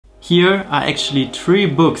Here are actually 3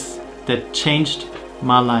 books that changed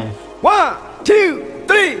my life. 1, 2,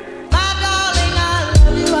 3.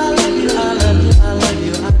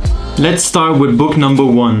 Let's start with book number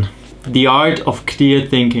 1, The Art of Clear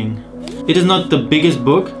Thinking. It is not the biggest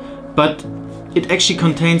book, but it actually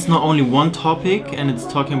contains not only one topic, and it's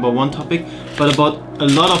talking about one topic, but about a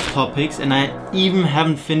lot of topics, and I even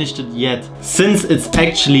haven't finished it yet, since it's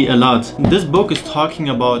actually a lot. This book is talking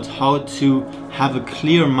about how to have a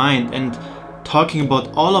clear mind and talking about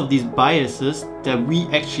all of these biases that we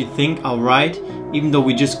actually think are right, even though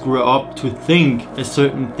we just grew up to think a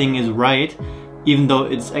certain thing is right, even though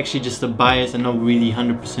it's actually just a bias and not really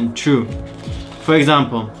 100% true. For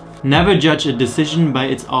example, never judge a decision by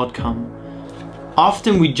its outcome.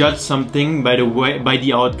 Often we judge something by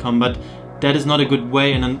the outcome, but that is not a good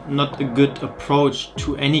way and not a good approach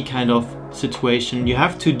to any kind of situation. You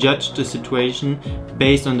have to judge the situation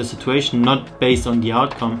based on the situation, not based on the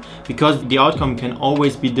outcome, because the outcome can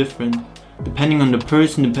always be different depending on the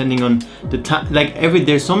person, depending on the time.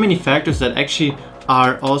 There's so many factors that actually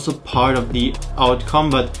are also part of the outcome,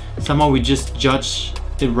 but somehow we just judge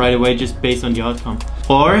it right away just based on the outcome.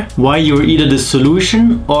 Or why you're either the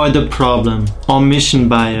solution or the problem, omission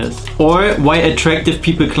bias. Or why attractive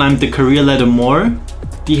people climb the career ladder more,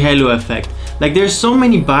 the halo effect. There's so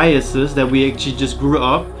many biases that we actually just grew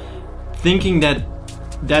up thinking that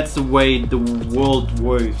that's the way the world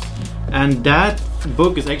works. And that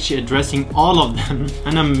book is actually addressing all of them,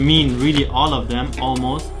 and I mean really all of them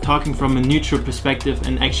almost, talking from a neutral perspective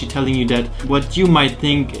and actually telling you that what you might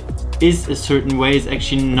think is a certain way is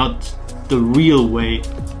actually not the real way,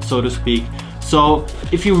 so to speak. So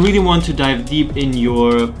if you really want to dive deep in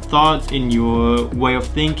your thoughts, in your way of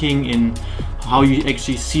thinking, in how you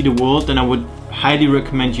actually see the world, then I would highly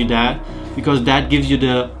recommend you that, because that gives you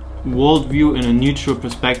the worldview in a neutral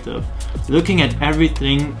perspective, looking at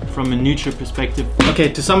everything from a neutral perspective. Okay,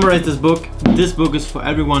 to summarize this book is for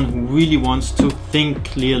everyone who really wants to think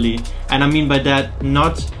clearly, and I mean by that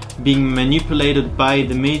not being manipulated by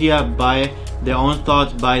the media, by their own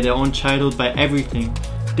thoughts, by their own childhood, by everything.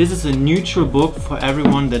 This is a neutral book for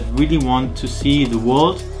everyone that really want to see the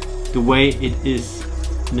world the way it is,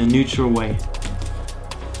 in a neutral way.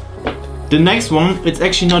 The next one, it's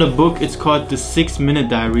actually not a book, it's called The 6-Minute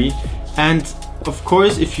Diary. And of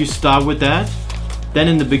course, if you start with that, then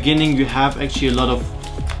in the beginning you have actually a lot of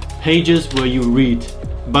pages where you read.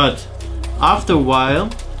 But after a while,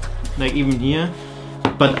 like even here,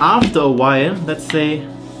 but after a while, let's say,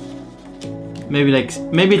 maybe it's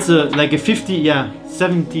a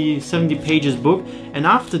 70 pages book, and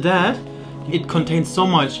after that, it contains so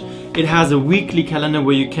much. It has a weekly calendar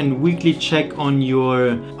where you can weekly check on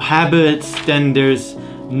your habits, then there's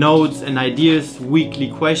notes and ideas, weekly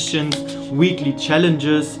questions, weekly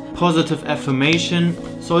challenges, positive affirmation.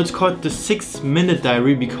 So it's called the 6-Minute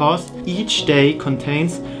Diary because each day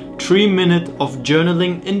contains 3 minutes of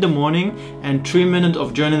journaling in the morning and 3 minutes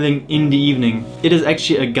of journaling in the evening. It is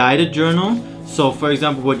actually a guided journal. So for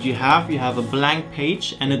example, what you have a blank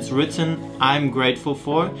page and it's written, I'm grateful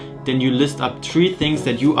for. Then you list up 3 things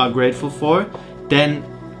that you are grateful for. Then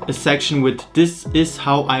a section with, this is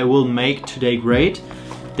how I will make today great.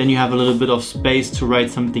 Then you have a little bit of space to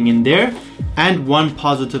write something in there. And 1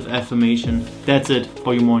 positive affirmation. That's it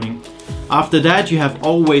for your morning. After that, you have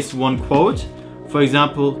always 1 quote. For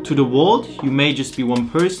example, to the world, you may just be one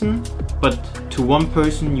person, but to one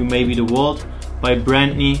person, you may be the world, by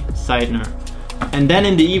Brandy Seidner. And then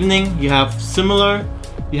in the evening, you have similar.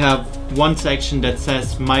 You have 1 section that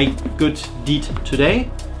says my good deed today.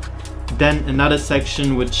 Then another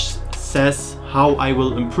section which says how I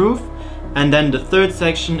will improve. And then the 3rd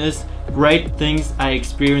section is great things I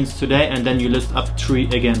experienced today. And then you list up 3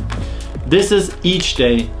 again. This is each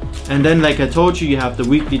day. And then like I told you, you have the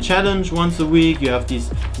weekly challenge once a week. You have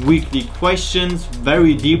these weekly questions,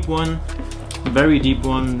 very deep one.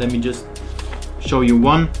 Let me just show you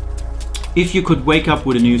one. If you could wake up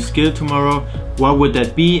with a new skill tomorrow, what would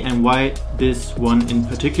that be and why this one in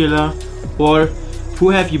particular? Or who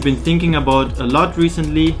have you been thinking about a lot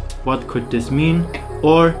recently? What could this mean?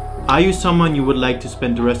 Or are you someone you would like to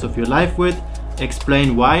spend the rest of your life with?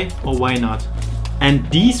 Explain why or why not. And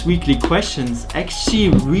these weekly questions actually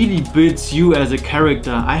really builds you as a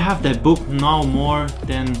character. I have that book now more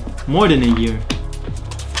than a year.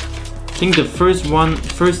 I think the first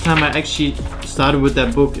time I actually started with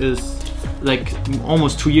that book is like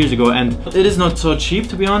almost 2 years ago, and it is not so cheap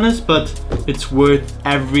to be honest, but it's worth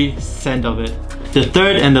every cent of it. The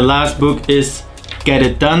 3rd and the last book is Get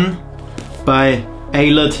It Done by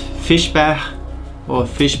Eilert Fischbach,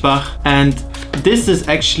 and this is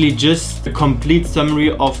actually just a complete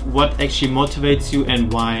summary of what actually motivates you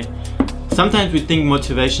and why. Sometimes we think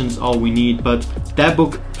motivation is all we need, but that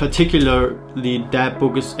book, particularly that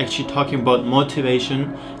book, is actually talking about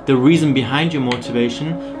motivation, the reason behind your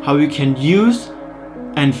motivation, how you can use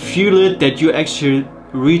and fuel it that you actually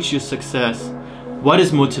reach your success. What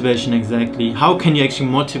is motivation exactly? How can you actually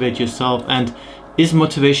motivate yourself? And is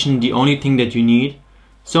motivation the only thing that you need?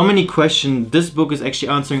 So many questions. This book is actually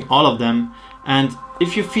answering all of them. And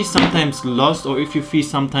if you feel sometimes lost, or if you feel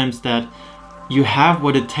sometimes that you have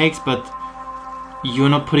what it takes but you're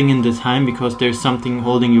not putting in the time because there's something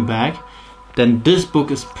holding you back, then this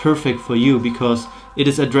book is perfect for you, because it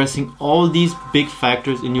is addressing all these big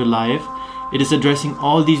factors in your life. It is addressing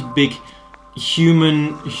all these big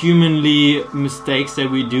humanly mistakes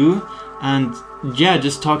that we do, and yeah,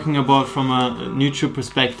 just talking about from a neutral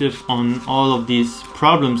perspective on all of these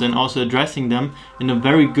problems, and also addressing them in a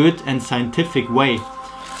very good and scientific way.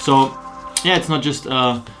 So yeah, it's not just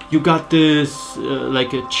you got this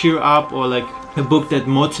like a cheer up or like a book that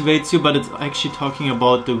motivates you, but it's actually talking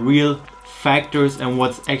about the real factors and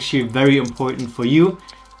what's actually very important for you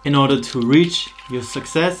in order to reach your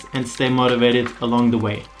success and stay motivated along the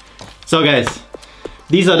way. So guys,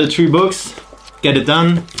 these are the 3 books: Get It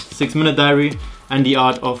Done, 6-Minute Diary, and The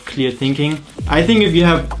Art of Clear Thinking. I think if you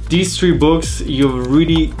have these 3 books, you're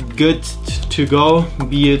really good to go,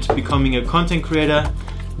 be it becoming a content creator,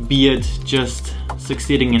 be it just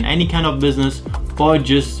succeeding in any kind of business, or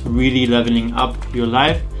just really leveling up your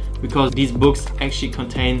life, because these books actually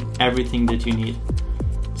contain everything that you need.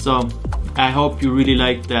 So I hope you really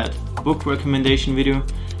liked that book recommendation video.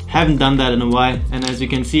 Haven't done that in a while, and as you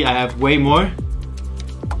can see, I have way more.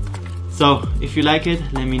 So if you like it,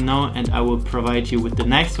 let me know and I will provide you with the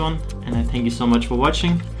next one. And I thank you so much for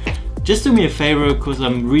watching. Just do me a favor, because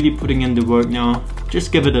I'm really putting in the work now.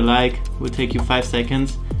 Just give it a like, it will take you 5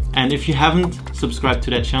 seconds. And if you haven't, subscribe to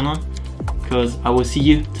that channel, because I will see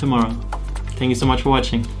you tomorrow. Thank you so much for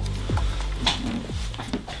watching.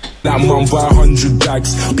 That man for 100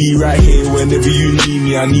 bags, be right here whenever you need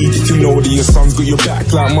me. I need you to know that your son's got your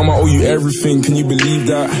back. Like mama, owe you everything, can you believe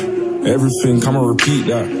that? Everything, come and repeat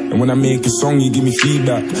that. And when I make a song, you give me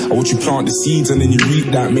feedback. I watch you plant the seeds and then you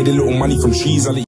reap that. Made a little money from trees,